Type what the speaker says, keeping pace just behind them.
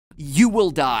you will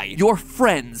die. Your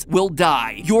friends will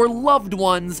die. Your loved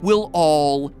ones will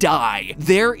all die.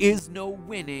 There is no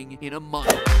winning in Among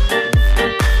Us.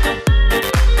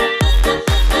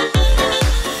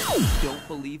 Don't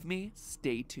believe me?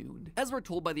 Stay tuned. As we're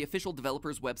told by the official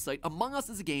developer's website, Among Us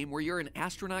is a game where you're an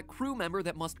astronaut crew member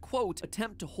that must, quote,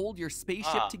 attempt to hold your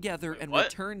spaceship together and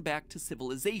return back to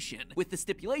civilization, with the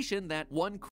stipulation that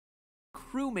one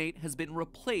crewmate has been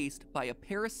replaced by a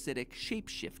parasitic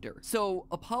shapeshifter. So,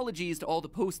 apologies to all the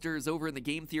posters over in the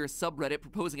Game Theorist subreddit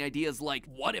proposing ideas like,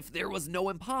 what if there was no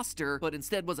imposter, but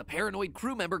instead was a paranoid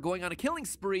crew member going on a killing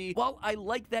spree? While I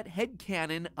like that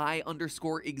headcanon,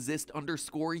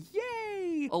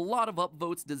 yay! A lot of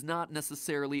upvotes does not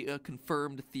necessarily a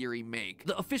confirmed theory make.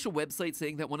 The official website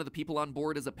saying that one of the people on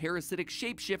board is a parasitic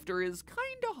shapeshifter is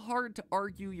kinda hard to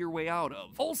argue your way out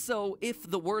of. Also, if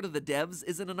the word of the devs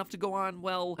isn't enough to go on,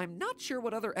 well, I'm not sure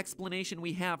what other explanation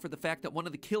we have for the fact that one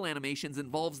of the kill animations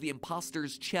involves the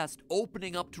imposter's chest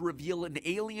opening up to reveal an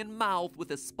alien mouth with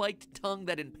a spiked tongue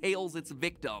that impales its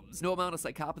victims. No amount of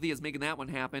psychopathy is making that one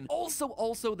happen.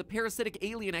 Also, the parasitic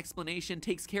alien explanation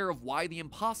takes care of why the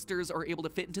imposters are able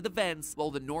to fit into the vents while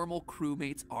the normal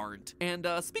crewmates aren't. And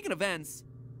speaking of vents,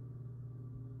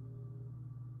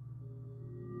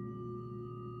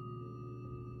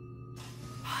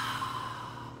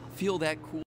 feel that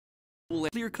cool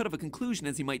clear cut of a conclusion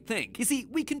as you might think. You see,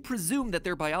 we can presume that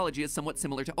their biology is somewhat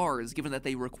similar to ours, given that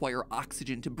they require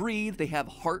oxygen to breathe, they have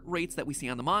heart rates that we see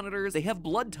on the monitors, they have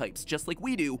blood types just like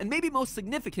we do, and maybe most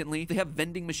significantly, they have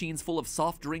vending machines full of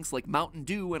soft drinks like Mountain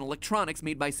Dew and electronics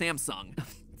made by Samsung.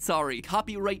 Sorry,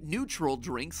 copyright neutral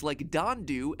drinks like Don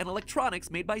Dew and electronics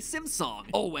made by Samsung.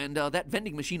 Oh, and that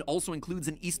vending machine also includes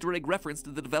an Easter egg reference to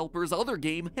the developer's other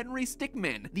game, Henry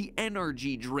Stickmin, the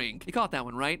energy drink. You caught that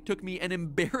one, right? Took me an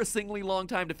embarrassingly long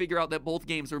time to figure out that both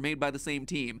games were made by the same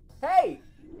team. Hey,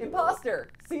 imposter,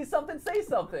 see something, say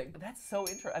something. That's so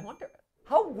interesting. I wonder,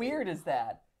 how weird is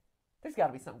that? There's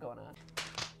gotta be something going on.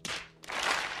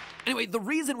 Anyway, the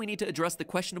reason we need to address the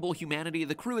questionable humanity of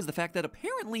the crew is the fact that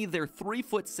apparently they're 3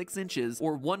 foot 6 inches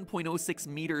or 1.06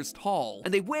 meters tall,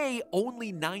 and they weigh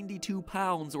only 92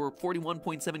 pounds or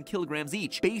 41.7 kilograms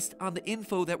each, based on the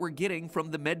info that we're getting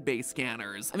from the medbay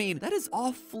scanners. I mean, that is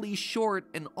awfully short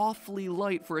and awfully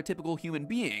light for a typical human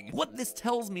being. What this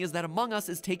tells me is that Among Us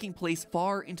is taking place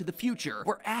far into the future,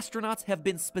 where astronauts have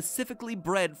been specifically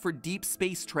bred for deep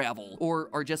space travel, or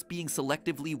are just being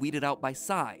selectively weeded out by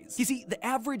size. You see, the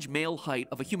average male height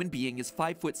of a human being is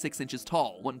 5 foot 6 inches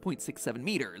tall, 1.67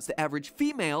 meters. The average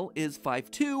female is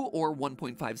 5'2" or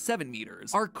 1.57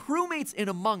 meters. Our crewmates in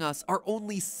Among Us are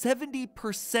only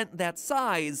 70% that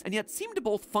size, and yet seem to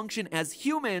both function as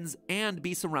humans and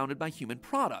be surrounded by human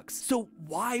products. So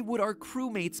why would our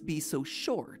crewmates be so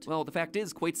short? Well, the fact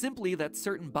is, quite simply, that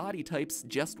certain body types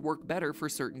just work better for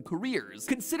certain careers.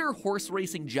 Consider horse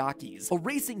racing jockeys. A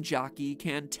racing jockey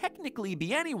can technically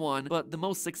be anyone, but the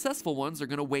most successful ones are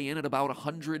going to weigh in at about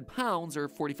 100 pounds or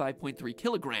 45.3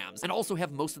 kilograms, and also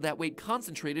have most of that weight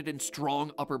concentrated in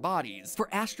strong upper bodies. For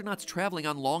astronauts traveling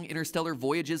on long interstellar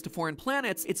voyages to foreign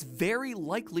planets, it's very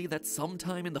likely that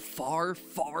sometime in the far,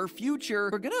 far future,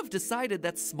 we're gonna have decided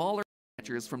that smaller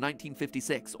from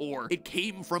 1956, or It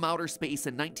Came from Outer Space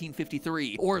in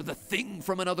 1953, or The Thing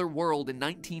from Another World in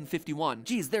 1951.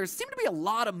 Geez, there seem to be a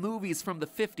lot of movies from the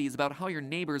 50s about how your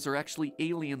neighbors are actually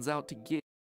aliens out to get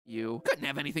you. Couldn't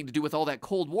have anything to do with all that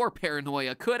Cold War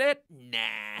paranoia, could it? Nah.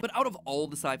 But out of all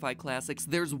the sci-fi classics,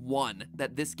 there's one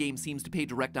that this game seems to pay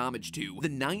direct homage to. The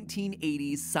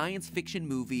 1980s science fiction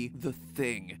movie, The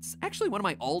Thing. It's actually one of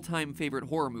my all-time favorite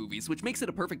horror movies, which makes it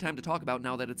a perfect time to talk about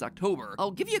now that it's October.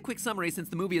 I'll give you a quick summary since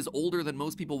the movie is older than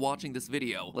most people watching this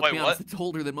video. Let's be honest, it's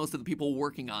older than most of the people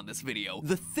working on this video.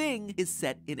 The Thing is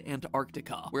set in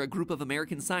Antarctica, where a group of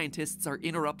American scientists are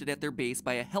interrupted at their base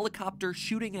by a helicopter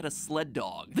shooting at a sled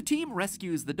dog. The team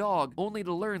rescues the dog, only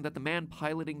to learn that the man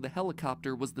piloting the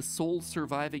helicopter was the sole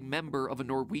surviving member of a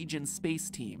Norwegian space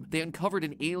team. They uncovered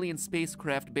an alien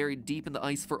spacecraft buried deep in the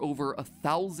ice for over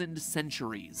 1,000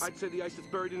 centuries. I'd say the ice it's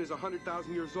buried in is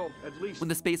 100,000 years old, at least. When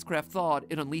the spacecraft thawed,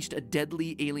 it unleashed a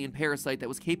deadly alien parasite that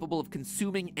was capable of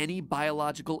consuming any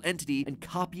biological entity and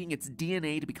copying its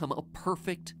DNA to become a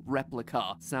perfect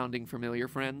replica. Sounding familiar,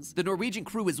 friends? The Norwegian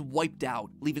crew is wiped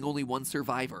out, leaving only one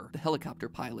survivor, the helicopter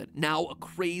pilot, now a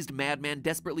crazed madman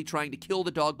desperately trying to kill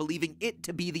the dog, believing it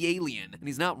to be the alien. And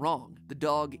he's not wrong. The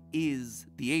dog is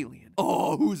the alien.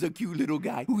 Oh, who's a cute little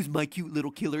guy? Who's my cute little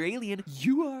killer alien?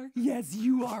 You are. Yes,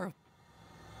 you are.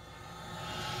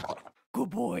 Good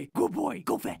boy,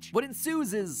 go fetch. What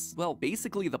ensues is, well,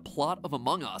 basically the plot of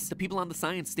Among Us. The people on the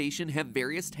science station have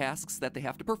various tasks that they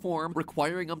have to perform,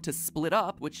 requiring them to split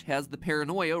up, which has the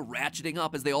paranoia ratcheting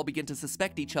up as they all begin to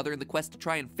suspect each other in the quest to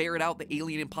try and ferret out the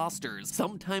alien imposters,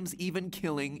 sometimes even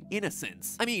killing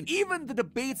innocents. I mean, even the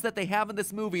debates that they have in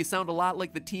this movie sound a lot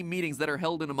like the team meetings that are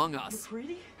held in Among Us.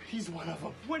 McCready? He's one of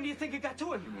them. When do you think it got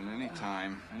to him?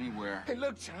 Anytime, anywhere. Hey,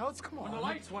 look, Childs, come on. When the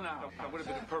lights went out. That would have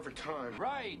been the perfect time.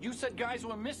 Right, you said guys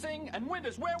were missing, and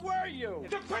Winters, where were you?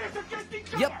 The players against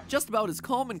each other! Yep, just about as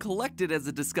calm and collected as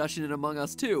a discussion in Among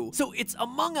Us 2. So it's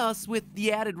Among Us with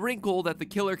the added wrinkle that the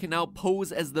killer can now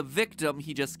pose as the victim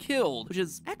he just killed, which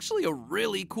is actually a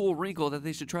really cool wrinkle that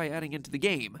they should try adding into the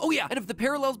game. Oh yeah, and if the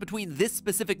parallels between this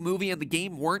specific movie and the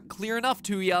game weren't clear enough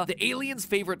to ya, the alien's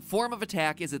favorite form of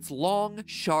attack is its long,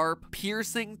 sharp,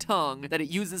 piercing tongue that it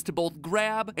uses to both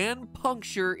grab and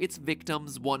puncture its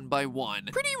victims one by one.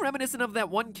 Pretty reminiscent of that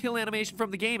one kill animation from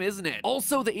the game, isn't it?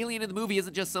 Also, the alien in the movie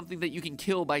isn't just something that you can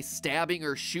kill by stabbing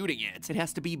or shooting it. It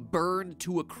has to be burned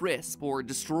to a crisp or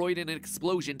destroyed in an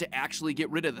explosion to actually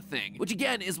get rid of the thing, which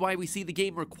again is why we see the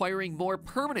game requiring more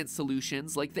permanent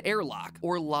solutions like the airlock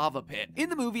or lava pit. In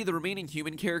the movie, the remaining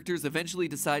human characters eventually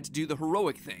decide to do the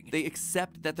heroic thing. They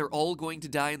accept that they're all going to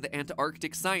die in the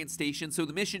Antarctic science station, so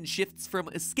the mission shifts from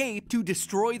escape to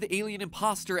destroy the alien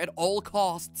imposter at all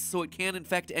costs so it can't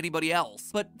infect anybody else.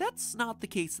 But that's not the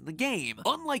case in the game.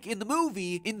 Unlike in the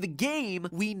movie, in the game,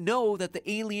 we know that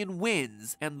the alien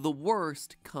wins and the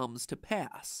worst comes to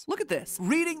pass. Look at this.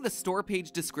 Reading the store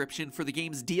page description for the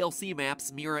game's DLC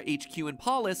maps, Mira HQ and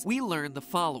Paulus, we learn the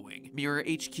following. Mira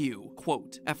HQ,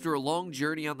 quote, after a long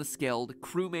journey on the Skeld,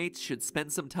 crewmates should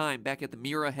spend some time back at the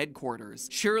Mira headquarters.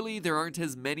 Surely there aren't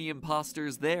as many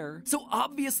imposters there. So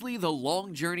obviously the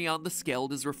long journey on the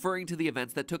Skeld is referring to the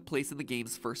events that took place in the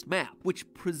game's first map,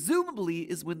 which presumably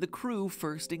is when the crew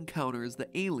first encounters the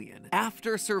alien.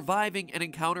 After surviving an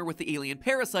encounter with the alien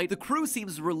parasite, the crew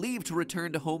seems relieved to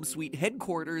return to home sweet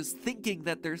headquarters, thinking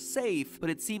that they're safe, but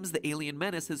it seems the alien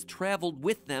menace has traveled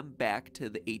with them back to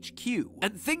the HQ.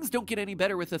 And things don't get any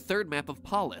better with the third map of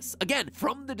Paulus. Again,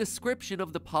 from the description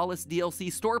of the Paulus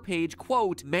DLC store page,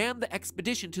 quote, man the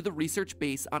expedition to the research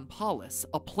base on Paulus,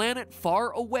 a planet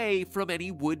far away from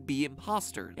any would-be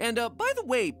imposters. And by the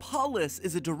way, Paulus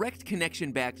is a direct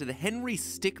connection back to the Henry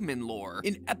Stickmin lore.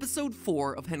 In episode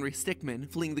 4 of Henry Stickmin,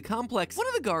 Fleeing the Complex, one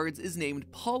of the guards is named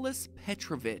Paulus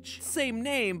Petrovich. Same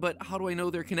name, but how do I know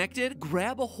they're connected?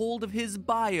 Grab a hold of his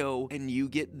bio and you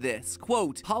get this.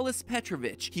 Quote, Paulus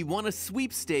Petrovich, he won a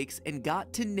sweepstakes and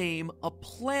got to name a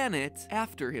planet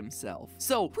after himself.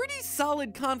 So, pretty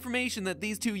solid confirmation that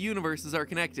these two universes are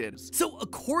connected. So,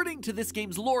 according to this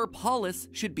game's lore, Paulus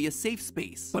should be a safe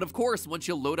space. But of course, once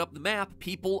you load up the map,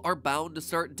 people are bound to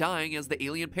start dying as the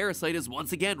alien parasite is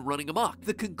once again running amok.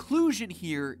 The conclusion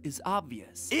here is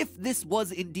obvious. If this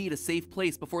was indeed a safe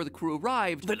place before the crew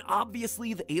arrived, then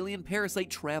obviously the alien parasite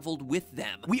traveled with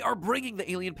them. We are bringing the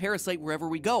alien parasite wherever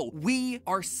we go. We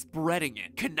are spreading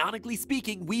it. Canonically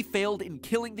speaking, we failed in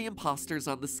killing the imposters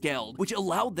on the Skeld, which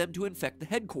allowed them to infect the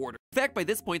headquarters. In fact, by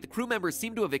this point, the crew members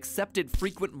seem to have accepted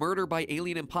frequent murder by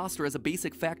alien imposter as a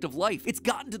basic fact of life. It's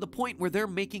gotten to the point where they're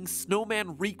making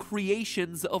snowman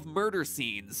recreations of murder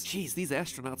scenes. Jeez, these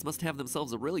astronauts must have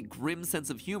themselves a really grim sense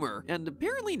of humor, and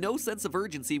apparently no sense of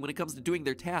urgency when it comes to doing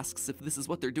their tasks if this is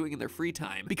what they're doing in their free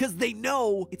time. Because they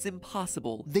know it's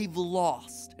impossible. They've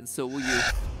lost, and so will you.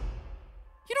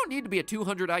 You don't need to be a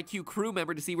 200 IQ crew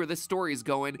member to see where this story is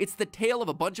going. It's the tale of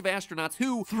a bunch of astronauts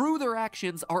who, through their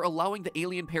actions, are allowing the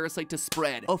alien parasite to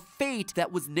spread. A fate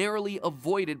that was narrowly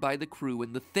avoided by the crew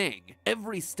in the thing.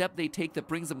 Every step they take that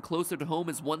brings them closer to home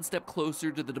is one step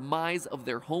closer to the demise of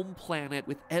their home planet,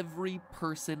 with every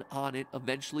person on it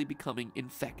eventually becoming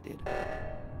infected.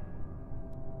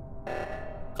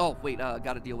 Oh, wait,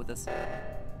 gotta deal with this.